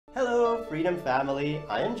Freedom family.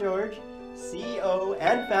 I am George, CEO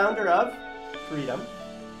and founder of Freedom,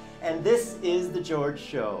 and this is The George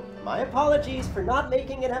Show. My apologies for not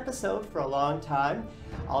making an episode for a long time.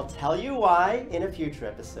 I'll tell you why in a future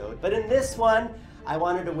episode, but in this one, I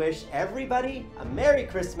wanted to wish everybody a Merry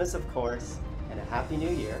Christmas, of course, and a Happy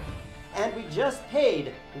New Year. And we just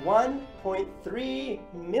paid $1.3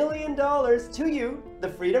 million to you, the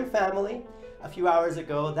Freedom family, a few hours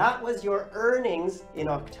ago. That was your earnings in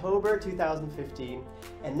October 2015,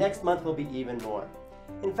 and next month will be even more.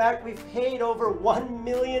 In fact, we've paid over $1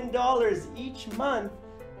 million each month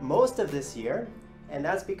most of this year, and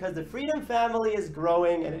that's because the Freedom family is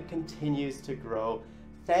growing and it continues to grow.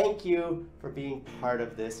 Thank you for being part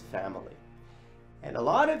of this family. And a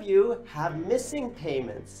lot of you have missing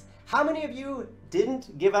payments. How many of you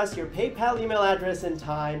didn't give us your PayPal email address in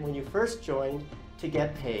time when you first joined to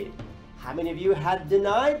get paid? How many of you had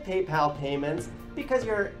denied PayPal payments because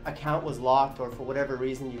your account was locked or for whatever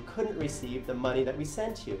reason you couldn't receive the money that we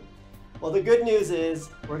sent you? Well, the good news is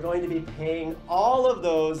we're going to be paying all of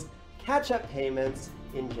those catch-up payments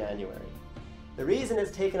in January. The reason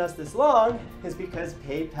it's taken us this long is because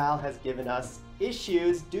PayPal has given us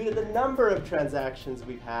issues due to the number of transactions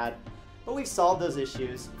we've had, but we've solved those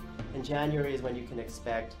issues, and January is when you can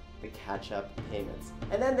expect the catch-up payments.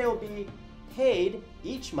 And then they will be paid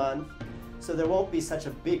each month, so there won't be such a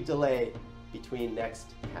big delay between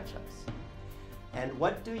next catch-ups. And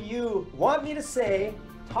what do you want me to say,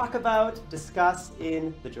 talk about, discuss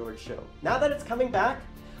in The George Show? Now that it's coming back,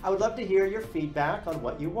 I would love to hear your feedback on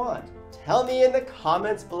what you want. Tell me in the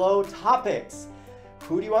comments below topics.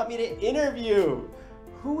 Who do you want me to interview?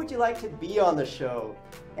 Who would you like to be on the show?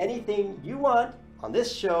 Anything you want on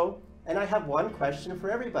this show, and I have one question for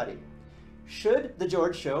everybody. Should The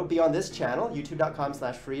George Show be on this channel,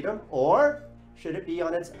 youtube.com/freedom, or should it be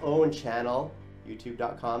on its own channel,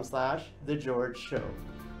 youtube.com/The George Show?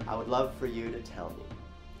 I would love for you to tell me.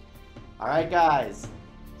 All right, guys,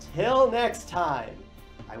 till next time,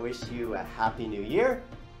 I wish you a Happy New Year.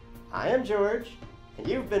 I am George, and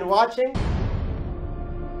you've been watching.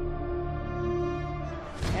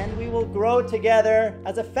 And we will grow together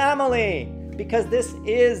as a family, because this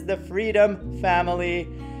is the Freedom family.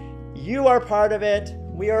 You are part of it,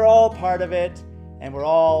 we are all part of it, and we're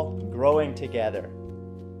all growing together.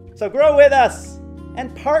 So grow with us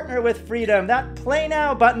and partner with Freedom. That Play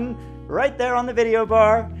Now button right there on the video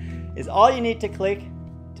bar is all you need to click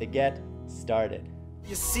to get started.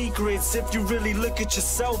 Your secrets, if you really look at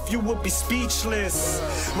yourself, you would be speechless.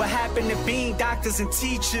 What happened to being doctors and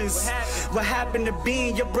teachers? What happened to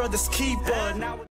being your brother's keeper? Now